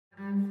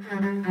My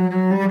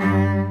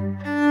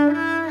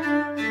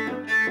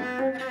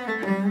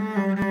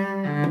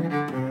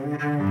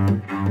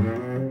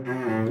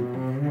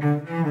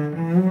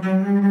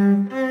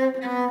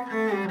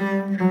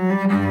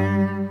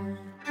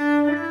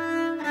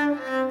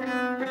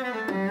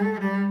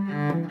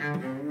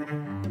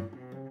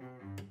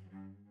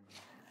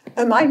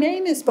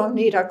name is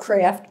Bonita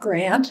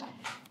Grant,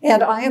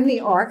 and I am the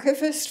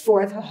archivist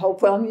for the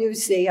Hopewell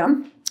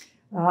Museum.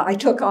 I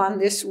took on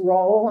this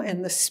role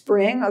in the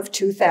spring of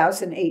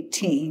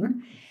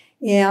 2018,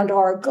 and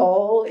our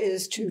goal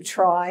is to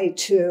try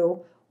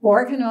to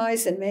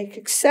organize and make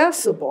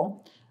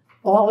accessible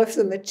all of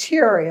the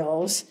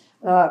materials,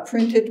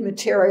 printed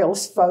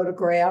materials,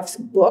 photographs,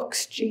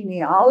 books,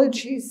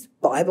 genealogies,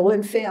 Bible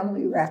and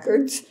family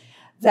records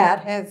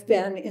that have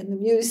been in the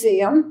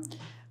museum.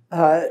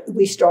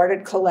 We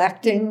started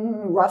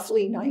collecting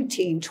roughly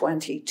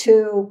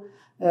 1922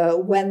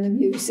 when the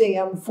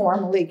museum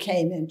formally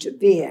came into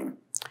being.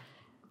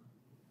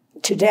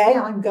 Today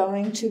I'm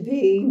going to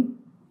be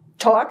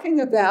talking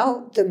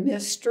about the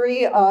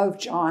mystery of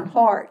John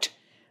Hart.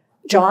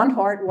 John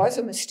Hart was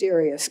a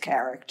mysterious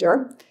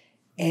character,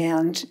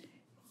 and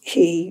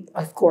he,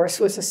 of course,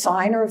 was a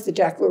signer of the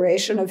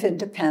Declaration of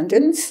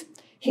Independence.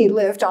 He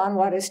lived on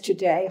what is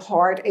today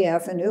Hart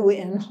Avenue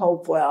in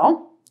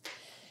Hopewell.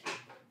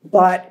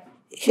 But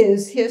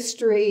his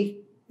history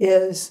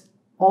is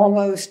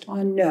almost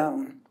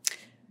unknown.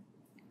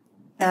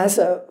 As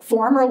a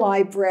former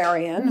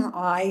librarian,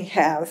 I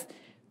have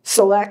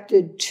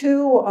selected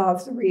two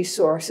of the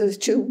resources,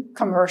 two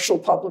commercial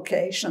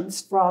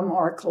publications from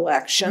our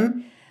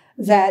collection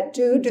that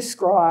do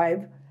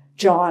describe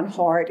John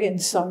Hart in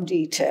some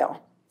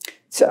detail.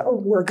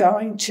 So we're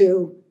going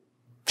to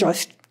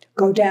just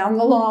go down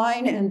the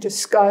line and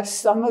discuss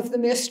some of the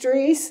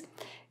mysteries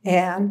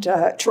and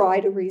try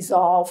to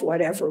resolve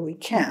whatever we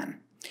can.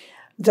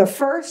 The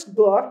first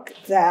book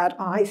that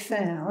I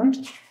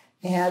found,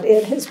 and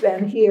it has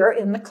been here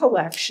in the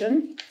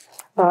collection,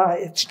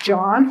 it's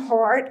John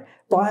Hart,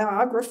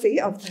 Biography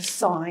of the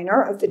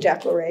Signer of the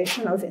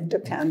Declaration of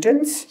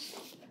Independence.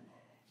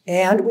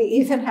 And we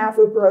even have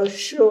a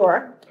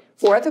brochure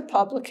for the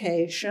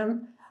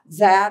publication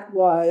that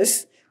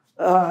was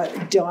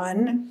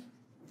done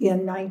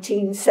in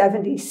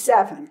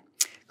 1977.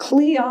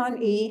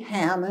 Cleon E.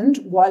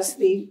 Hammond was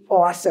the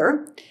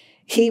author.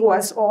 He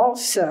was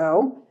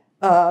also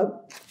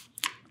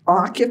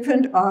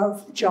occupant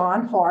of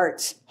John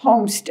Hart's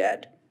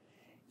homestead.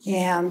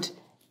 And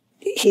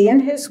he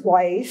and his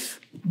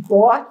wife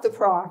bought the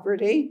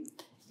property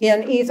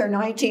in either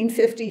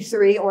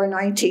 1953 or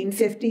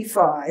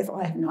 1955.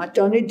 I have not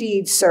done a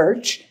deed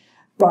search,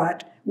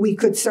 but we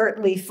could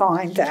certainly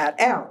find that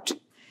out.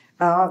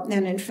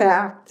 And in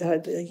fact,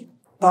 the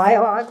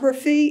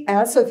biography,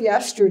 as of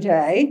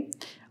yesterday,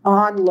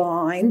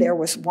 online, there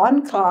was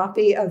one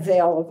copy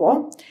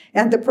available,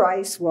 and the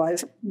price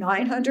was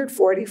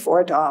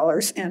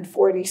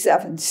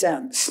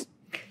 $944.47.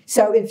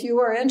 So if you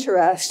are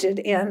interested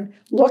in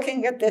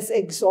looking at this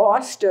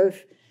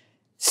exhaustive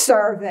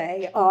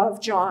survey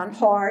of John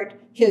Hart,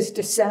 his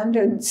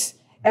descendants,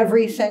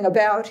 everything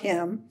about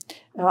him,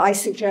 I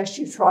suggest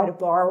you try to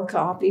borrow a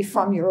copy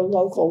from your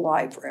local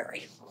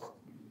library.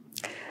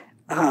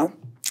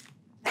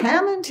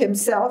 Hammond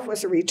himself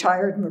was a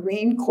retired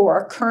Marine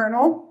Corps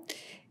colonel,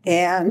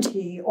 and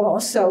he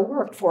also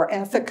worked for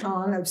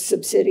Ethicon, a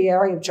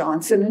subsidiary of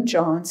Johnson &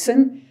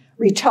 Johnson,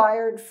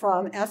 retired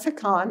from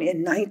Ethicon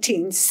in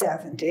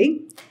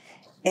 1970,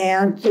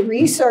 and the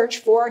research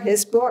for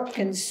his book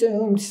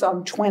consumed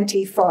some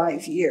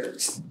 25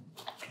 years.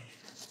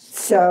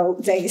 So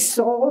they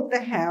sold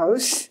the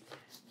house,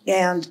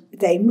 and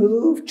they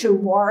moved to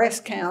Morris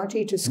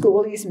County, to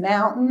Schooley's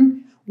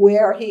Mountain,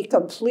 where he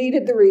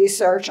completed the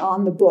research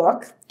on the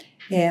book.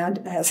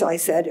 And as I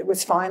said, it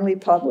was finally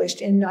published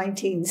in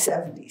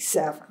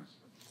 1977.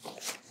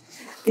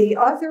 The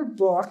other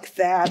book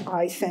that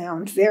I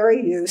found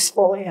very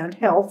useful and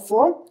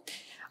helpful,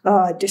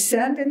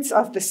 Descendants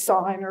of the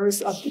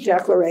Signers of the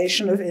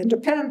Declaration of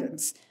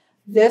Independence.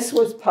 This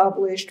was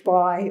published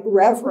by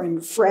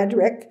Reverend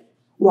Frederick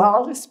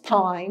Wallace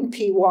Pyne,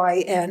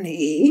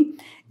 P-Y-N-E,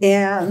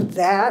 and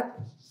that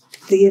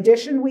the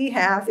edition we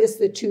have is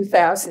the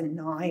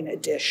 2009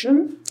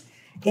 edition,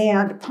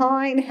 and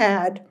Pyne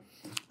had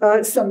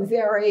some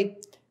very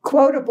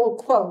quotable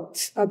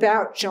quotes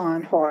about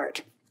John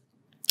Hart.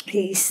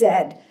 He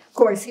said, of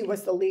course, he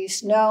was the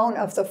least known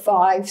of the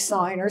 5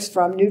 signers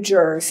from New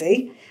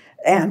Jersey,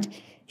 and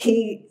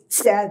he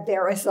said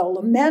there is a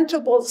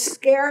lamentable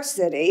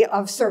scarcity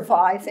of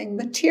surviving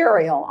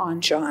material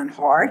on John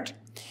Hart.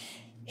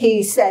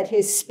 He said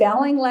his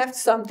spelling left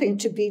something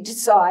to be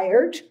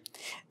desired.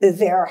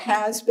 There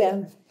has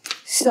been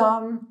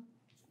some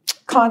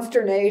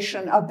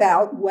consternation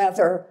about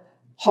whether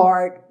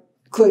Hart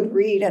could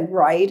read and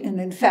write, and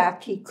in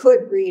fact, he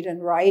could read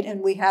and write,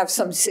 and we have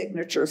some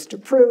signatures to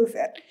prove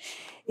it.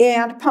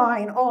 And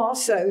Pyne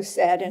also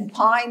said, and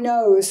Pyne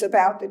knows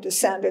about the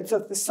descendants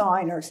of the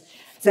signers,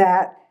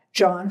 that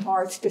John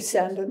Hart's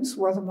descendants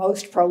were the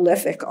most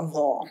prolific of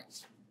all.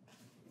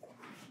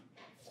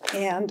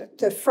 And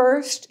the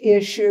first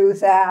issue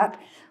that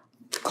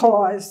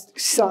caused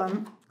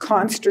some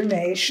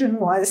consternation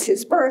was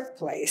his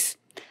birthplace.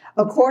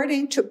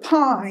 According to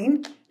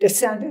Pyne,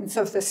 Descendants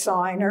of the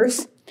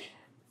Signers,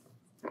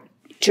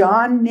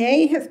 John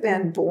may have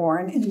been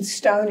born in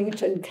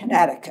Stonington,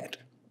 Connecticut.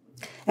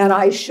 And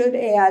I should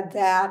add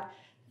that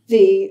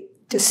the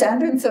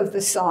Descendants of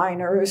the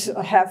Signers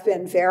have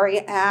been very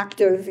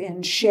active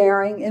in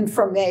sharing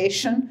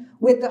information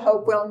with the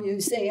Hopewell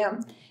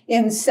Museum,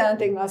 in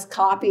sending us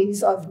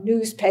copies of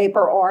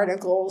newspaper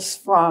articles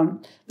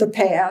from the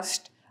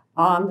past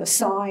on the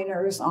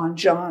signers, on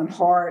John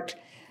Hart.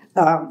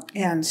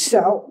 And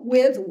so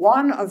with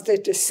one of the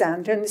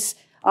descendants,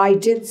 I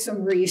did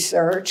some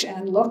research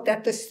and looked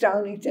at the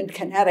Stonington,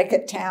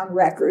 Connecticut town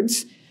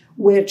records,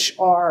 which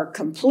are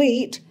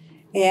complete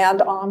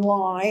and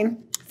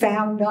online,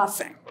 found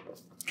nothing.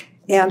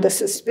 And the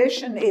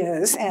suspicion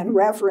is, and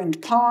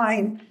Reverend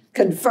Pyne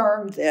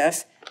confirmed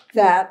this,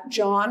 that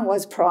John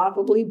was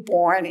probably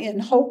born in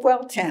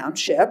Hopewell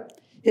Township.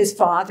 His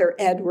father,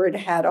 Edward,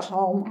 had a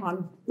home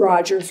on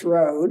Rogers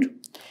Road.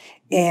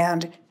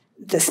 And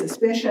the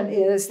suspicion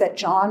is that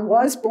John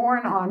was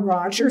born on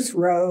Rogers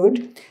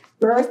Road.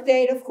 Birth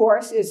date, of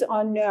course, is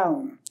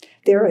unknown.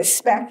 There is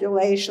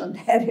speculation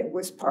that it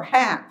was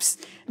perhaps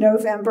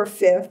November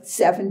 5th,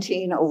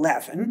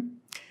 1711.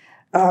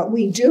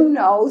 We do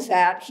know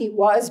that he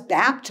was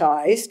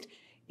baptized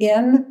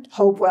in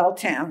Hopewell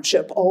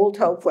Township, Old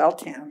Hopewell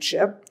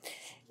Township,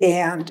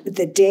 and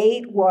the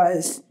date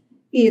was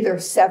either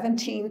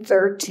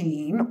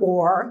 1713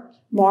 or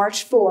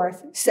March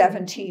 4th,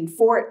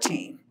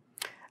 1714.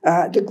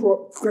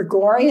 The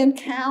Gregorian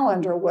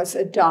calendar was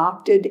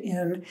adopted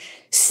in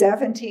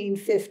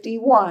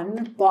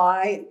 1751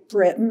 by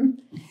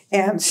Britain,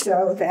 and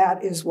so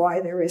that is why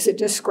there is a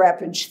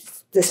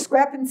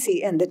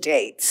discrepancy in the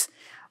dates.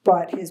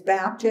 But his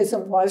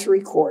baptism was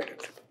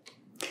recorded.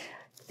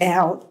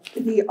 Now,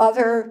 the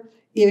other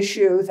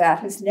issue that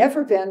has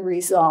never been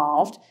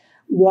resolved,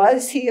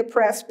 was he a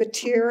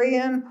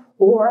Presbyterian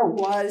or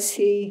was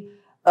he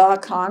a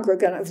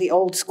congregant of the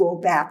Old School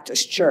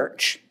Baptist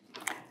Church?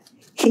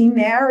 He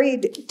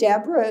married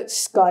Deborah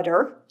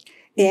Scudder,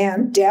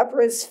 and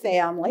Deborah's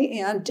family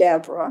and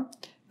Deborah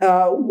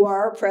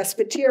were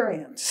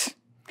Presbyterians.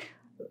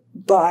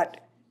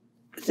 But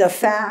the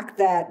fact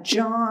that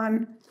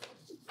John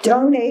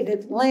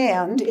donated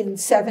land in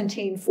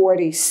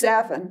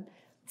 1747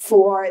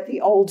 for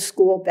the Old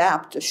School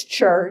Baptist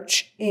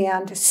Church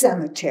and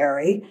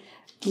cemetery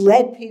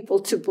led people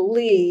to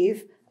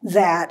believe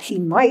that he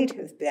might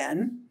have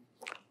been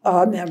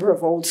a member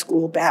of Old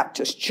School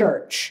Baptist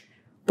Church.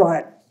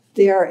 But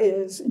there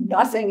is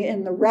nothing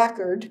in the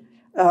record,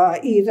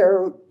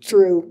 either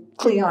through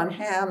Cleon,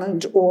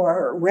 Hammond,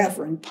 or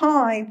Reverend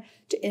Pyne,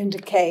 to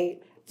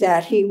indicate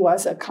that he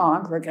was a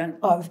congregant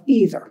of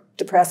either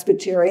the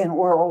Presbyterian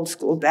or Old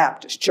School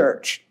Baptist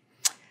Church.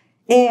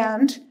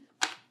 And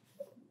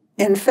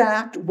in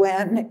fact,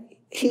 when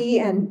he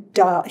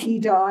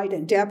died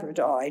and Deborah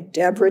died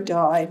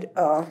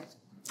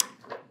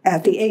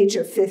at the age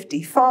of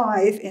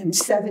 55 in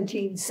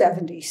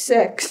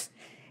 1776,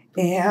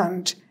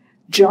 and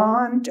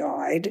John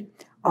died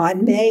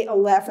on May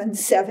 11,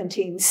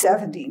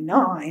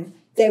 1779.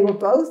 They were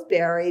both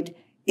buried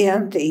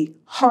in the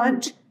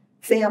Hunt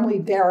family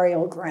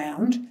burial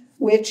ground,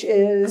 which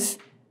is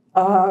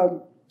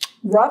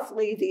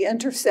roughly the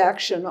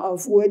intersection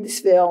of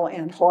Woodsville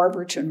and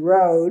Harborton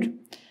Road,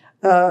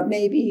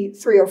 maybe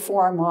 3 or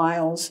 4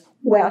 miles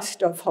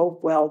west of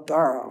Hopewell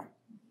Borough.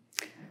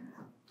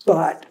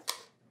 But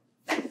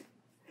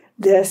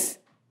this,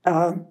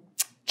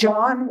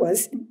 John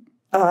was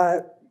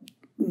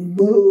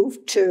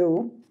moved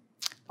to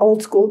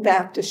Old School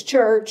Baptist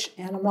Church,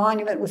 and a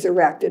monument was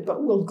erected,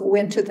 but we'll go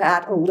into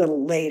that a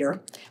little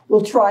later.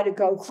 We'll try to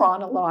go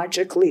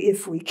chronologically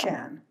if we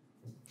can.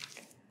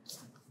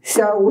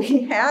 So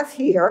we have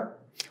here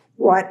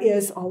what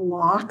is a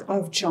lock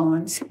of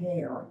John's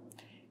hair.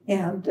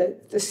 And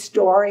the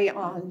story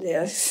on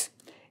this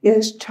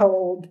is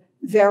told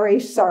very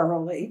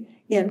thoroughly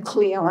in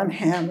Cleon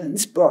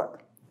Hammond's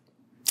book.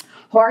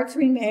 Hart's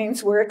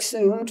remains were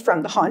exhumed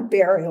from the Hunt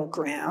burial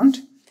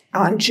ground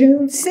on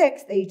June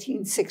 6,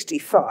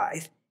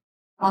 1865.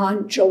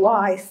 On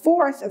July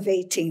 4th of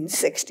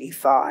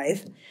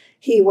 1865,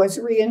 he was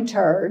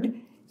reinterred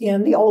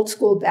in the Old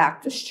School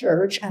Baptist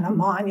Church, and a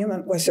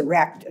monument was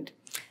erected.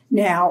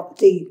 Now,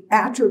 the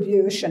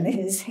attribution,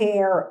 his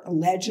hair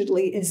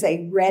allegedly is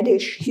a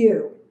reddish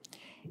hue,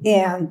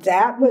 and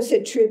that was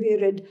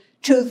attributed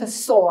to the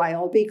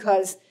soil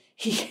because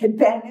he had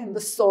been in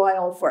the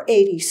soil for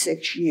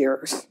 86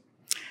 years.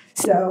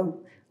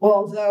 So,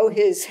 although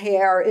his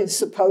hair is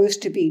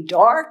supposed to be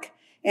dark,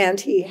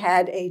 and he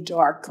had a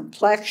dark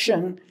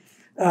complexion,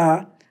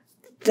 that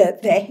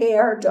the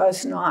hair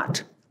does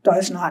not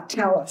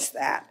tell us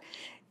that.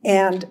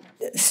 And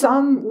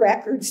some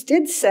records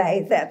did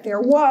say that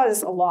there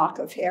was a lock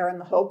of hair in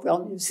the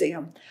Hopewell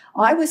Museum.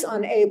 I was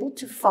unable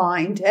to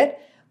find it,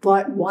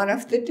 but one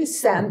of the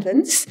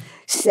descendants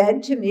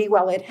said to me,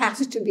 well, it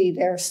has to be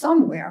there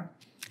somewhere.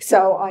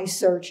 So I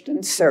searched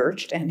and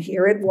searched, and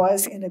here it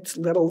was in its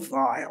little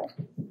vial.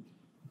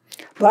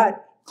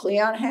 But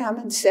Cleon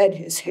Hammond said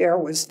his hair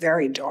was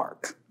very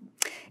dark.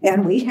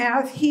 And we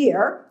have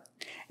here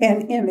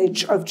an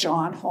image of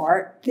John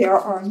Hart. There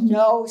are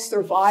no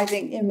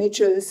surviving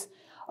images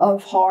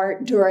of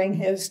Hart during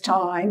his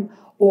time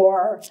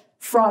or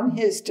from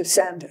his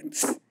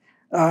descendants.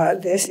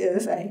 This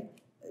is a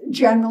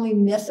generally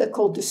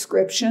mythical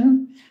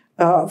description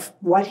of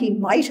what he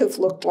might have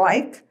looked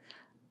like,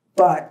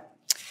 but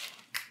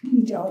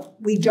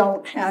we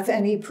don't have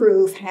any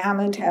proof.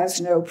 Hammond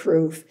has no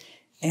proof,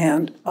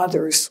 and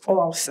others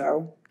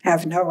also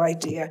have no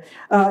idea.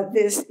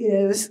 This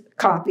is a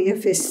copy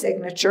of his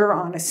signature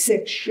on a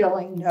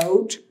 6-shilling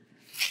note.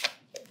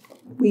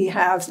 We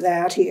have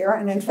that here,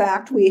 and in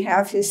fact, we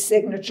have his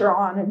signature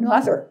on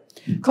another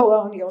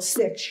colonial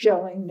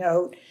 6-shilling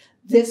note.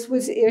 This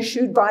was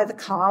issued by the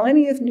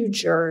colony of New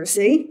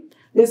Jersey.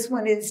 This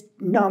one is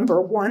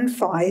number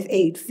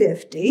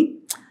 15850.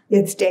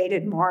 It's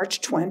dated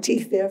March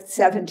 25th,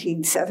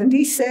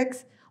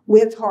 1776,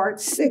 with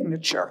Hart's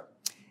signature.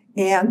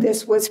 And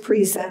this was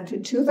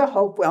presented to the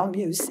Hopewell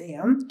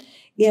Museum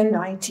in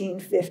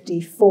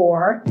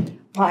 1954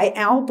 by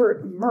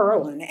Albert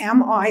Merlin,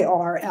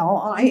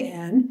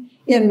 Mirlin,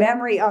 in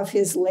memory of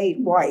his late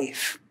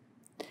wife.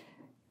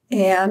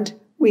 And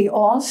we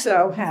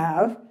also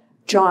have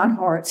John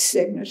Hart's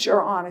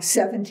signature on a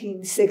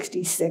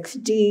 1766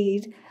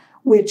 deed,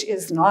 which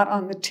is not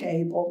on the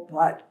table,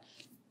 but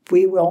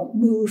we will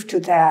move to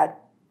that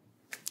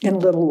in a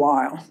little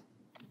while.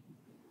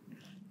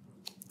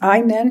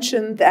 I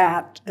mentioned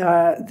that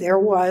there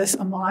was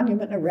a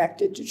monument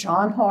erected to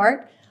John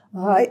Hart.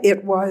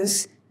 It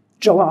was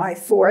July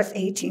 4th,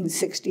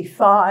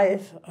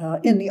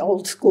 1865, in the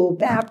Old School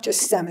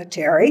Baptist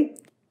Cemetery.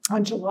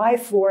 On July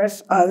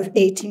 4th of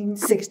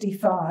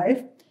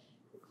 1865,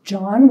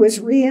 John was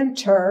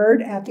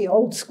reinterred at the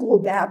Old School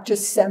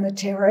Baptist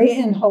Cemetery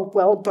in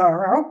Hopewell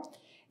Borough,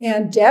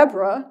 and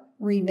Deborah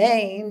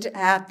remained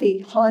at the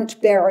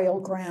Hunt Burial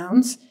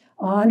Grounds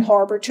on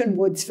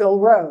Harborton-Woodsville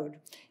Road.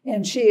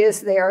 And she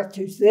is there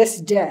to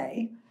this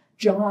day.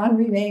 John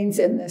remains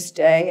in this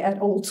day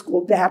at Old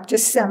School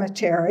Baptist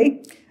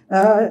Cemetery.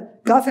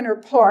 Governor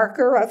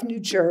Parker of New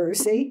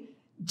Jersey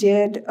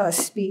did a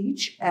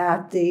speech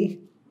at the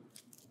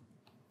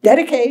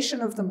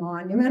dedication of the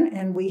monument,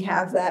 and we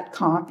have that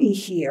copy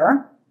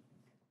here.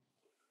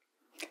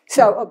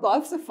 So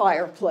above the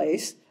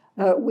fireplace,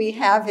 we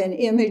have an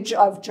image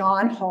of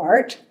John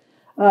Hart.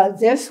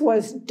 This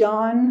was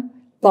done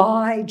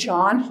by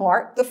John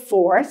Hart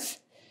IV,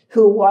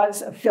 who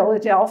was a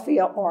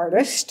Philadelphia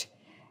artist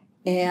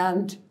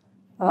and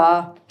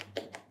a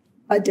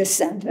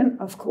descendant,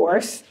 of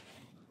course,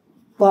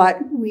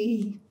 but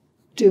we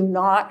do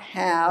not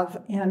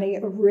have any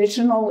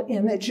original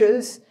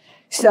images.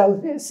 So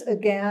this,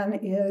 again,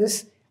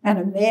 is an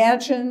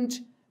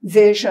imagined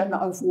vision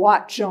of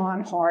what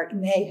John Hart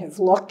may have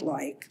looked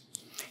like.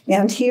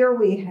 And here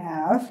we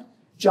have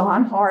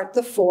John Hart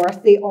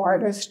IV, the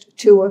artist,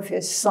 2 of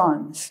his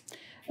sons.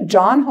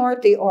 John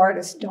Hart, the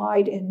artist,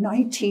 died in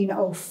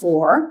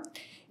 1904,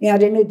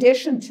 and in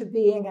addition to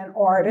being an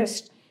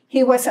artist,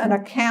 he was an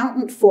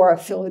accountant for a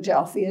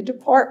Philadelphia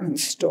department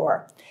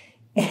store.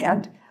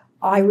 And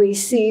I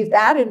received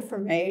that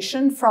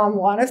information from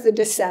one of the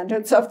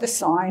descendants of the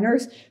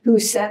signers who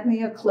sent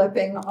me a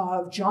clipping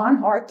of John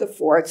Hart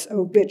IV's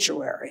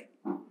obituary.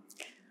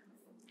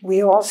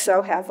 We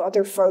also have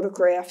other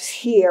photographs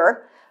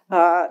here,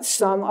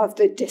 some of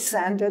the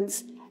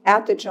descendants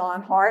at the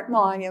John Hart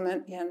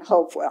Monument in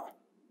Hopewell.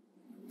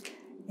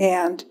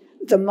 And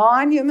the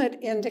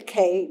monument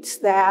indicates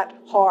that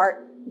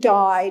Hart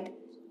died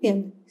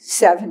in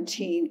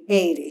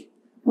 1780,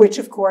 which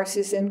of course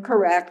is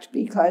incorrect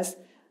because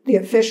the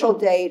official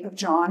date of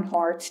John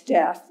Hart's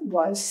death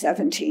was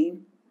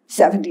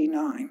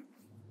 1779.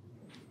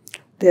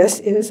 This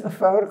is a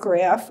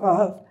photograph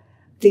of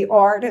the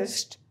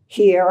artist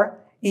here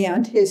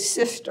and his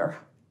sister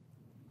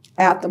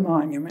at the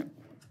monument.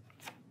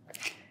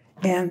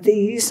 And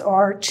these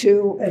are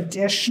 2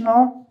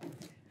 additional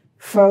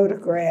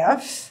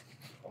photographs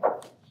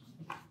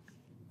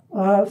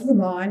of the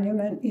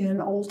monument in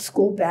Old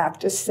School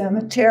Baptist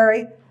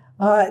Cemetery.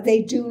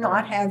 They do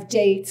not have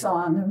dates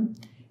on them,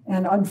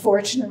 and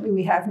unfortunately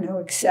we have no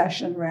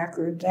accession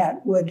record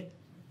that would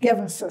give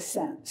us a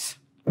sense.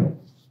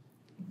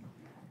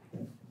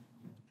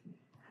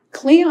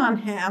 Cleon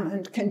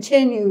Hammond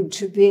continued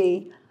to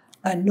be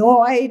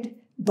annoyed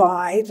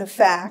by the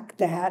fact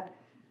that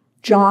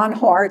John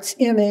Hart's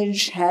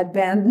image had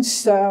been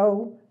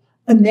so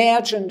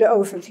imagined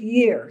over the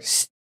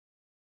years.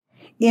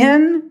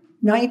 In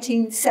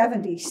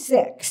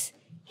 1976,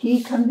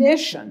 he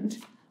commissioned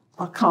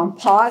a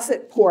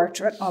composite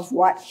portrait of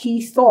what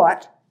he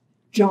thought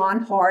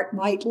John Hart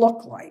might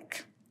look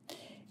like.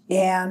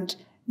 And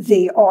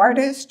the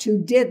artist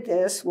who did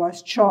this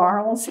was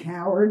Charles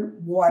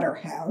Howard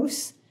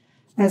Waterhouse.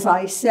 As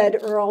I said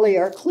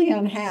earlier,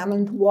 Cleon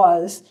Hammond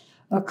was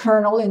a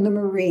colonel in the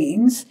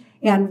Marines,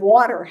 And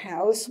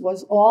Waterhouse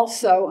was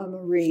also a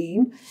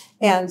Marine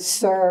and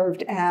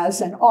served as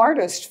an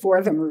artist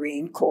for the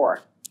Marine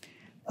Corps.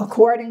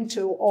 According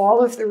to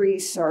all of the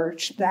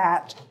research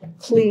that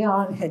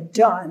Cleon had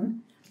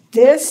done,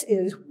 this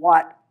is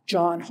what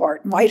John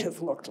Hart might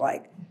have looked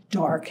like.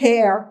 Dark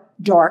hair,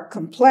 dark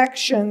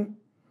complexion.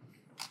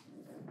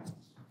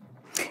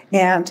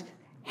 And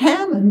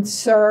Hammond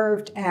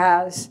served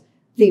as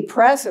the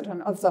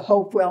president of the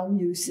Hopewell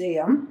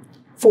Museum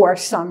for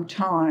some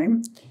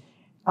time.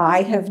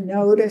 I have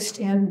noticed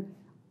in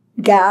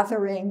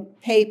gathering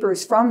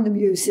papers from the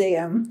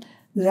museum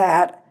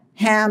that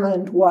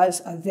Hammond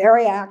was a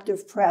very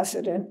active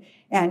president,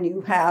 and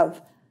you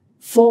have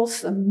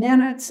fulsome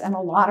minutes and a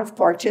lot of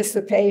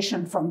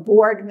participation from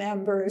board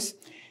members.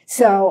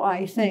 So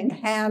I think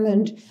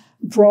Hammond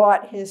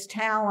brought his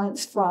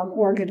talents from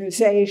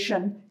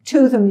organization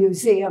to the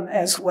museum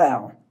as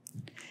well.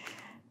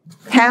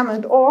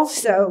 Hammond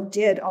also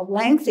did a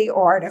lengthy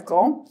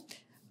article,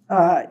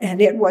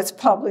 and it was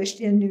published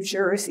in New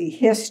Jersey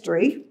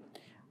History,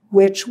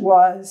 which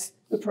was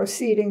the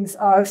proceedings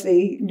of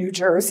the New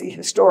Jersey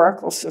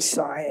Historical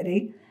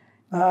Society.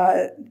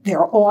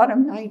 Their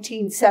autumn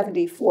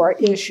 1974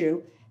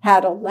 issue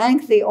had a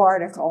lengthy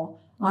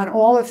article on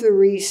all of the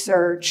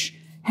research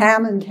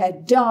Hammond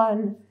had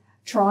done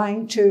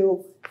trying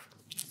to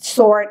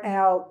sort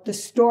out the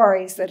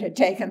stories that had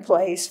taken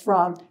place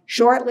from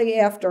shortly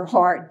after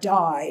Hart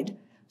died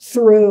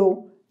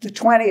through the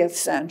 20th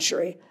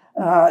century.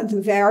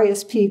 The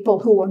various people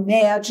who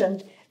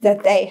imagined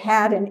that they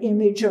had an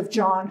image of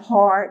John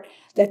Hart,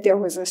 that there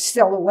was a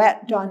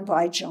silhouette done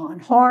by John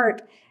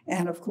Hart,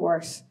 and of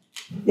course,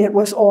 it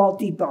was all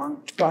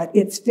debunked, but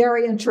it's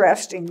very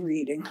interesting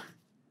reading.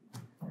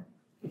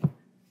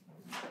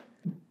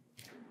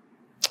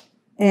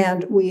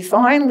 And we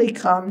finally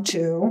come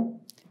to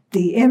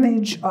the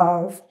image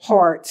of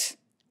Hart's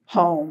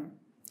home.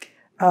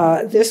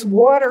 This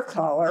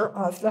watercolor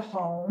of the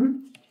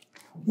home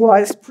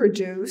was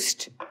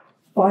produced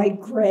by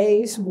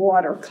Gray's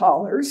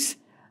Watercolors.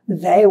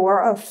 They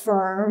were a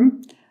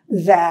firm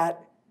that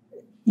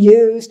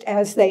used,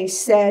 as they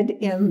said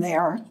in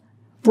their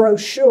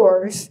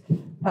brochures,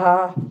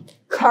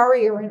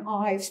 Currier and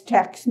Ives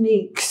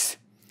techniques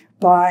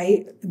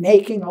by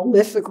making a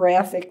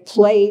lithographic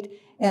plate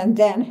and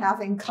then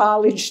having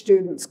college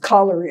students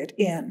color it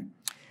in.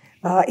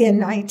 In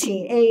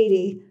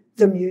 1980,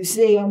 the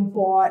museum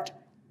bought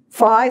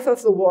 5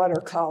 of the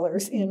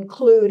watercolors,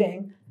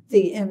 including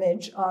the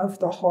image of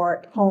the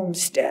Hart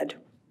homestead.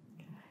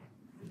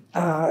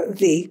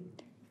 The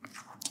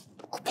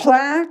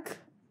plaque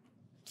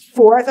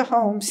for the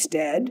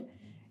homestead,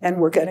 and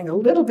we're getting a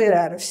little bit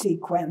out of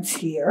sequence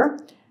here,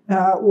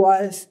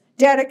 was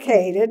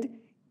dedicated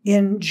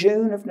in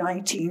June of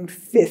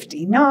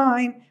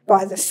 1959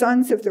 by the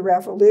Sons of the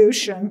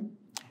Revolution.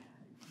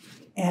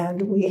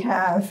 And we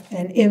have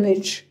an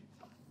image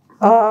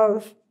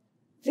of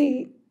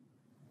the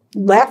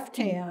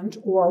left-hand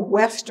or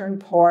western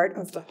part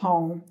of the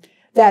home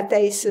that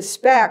they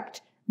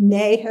suspect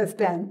may have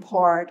been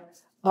part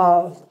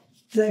of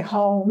the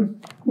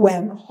home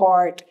when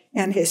Hart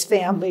and his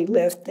family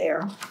lived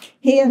there.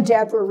 He and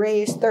Deborah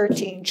raised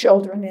 13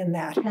 children in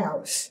that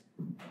house.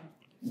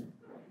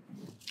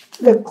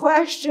 The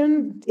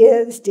question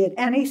is, did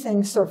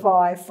anything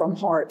survive from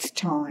Hart's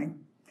time?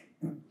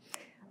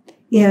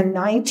 In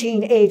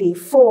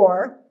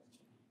 1984,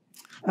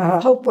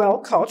 a Hopewell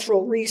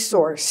Cultural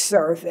Resource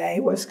Survey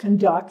was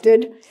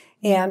conducted,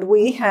 and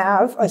we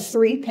have a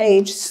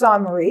 3-page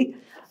summary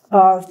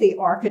of the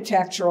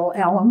architectural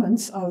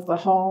elements of the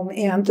home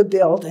and the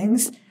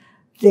buildings.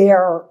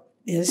 There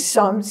is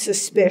some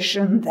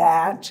suspicion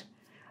that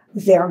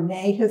there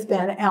may have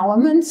been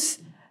elements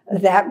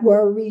that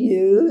were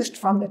reused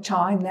from the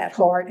time that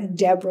Hart and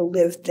Deborah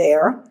lived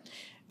there.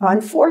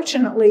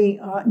 Unfortunately,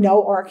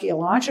 no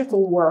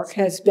archaeological work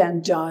has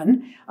been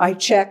done. I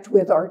checked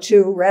with our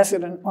 2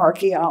 resident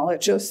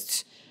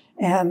archaeologists,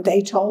 and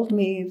they told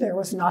me there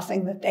was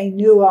nothing that they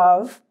knew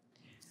of.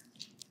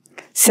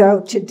 So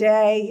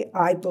today,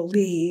 I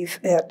believe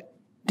that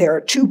there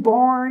are 2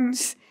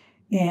 barns,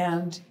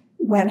 and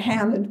when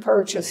Hammond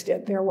purchased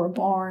it, there were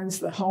barns,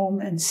 the home,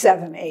 and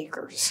 7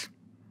 acres.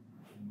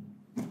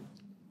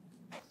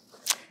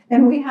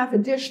 And we have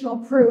additional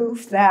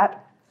proof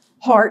that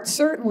Hart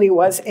certainly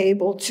was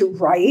able to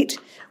write.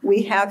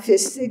 We have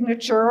his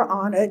signature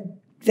on a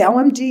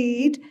vellum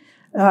deed,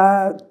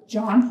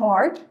 John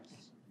Hart,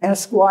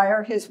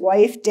 Esquire, his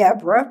wife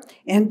Deborah,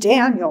 and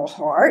Daniel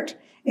Hart.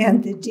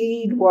 And the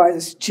deed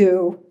was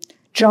to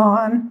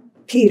John,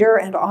 Peter,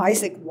 and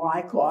Isaac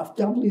Wyckoff,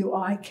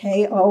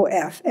 Wykoff,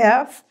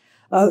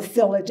 of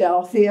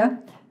Philadelphia.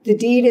 The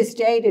deed is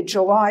dated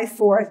July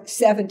 4th,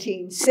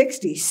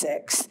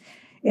 1766,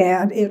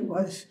 and it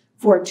was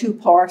for 2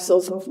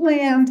 parcels of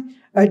land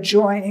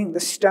adjoining the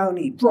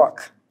Stony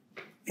Brook.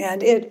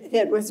 And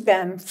it was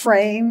been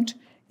framed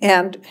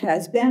and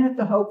has been at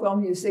the Hopewell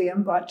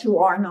Museum, but to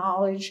our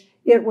knowledge,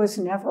 it was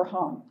never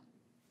hung.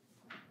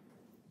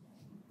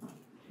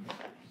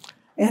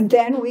 And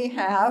then we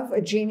have a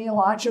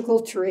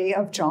genealogical tree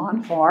of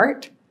John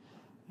Hart.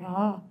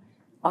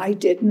 I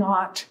did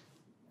not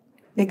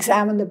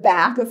examine the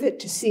back of it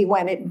to see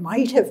when it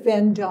might have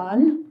been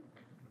done,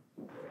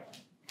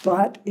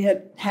 but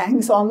it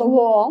hangs on the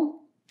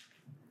wall.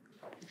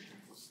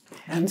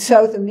 And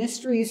so the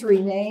mysteries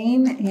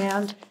remain,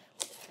 and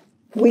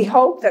we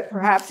hope that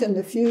perhaps in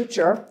the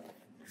future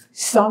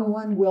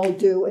someone will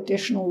do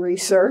additional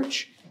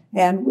research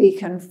and we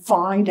can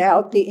find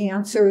out the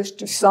answers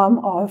to some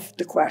of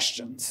the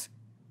questions.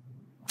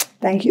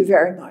 Thank you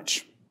very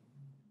much.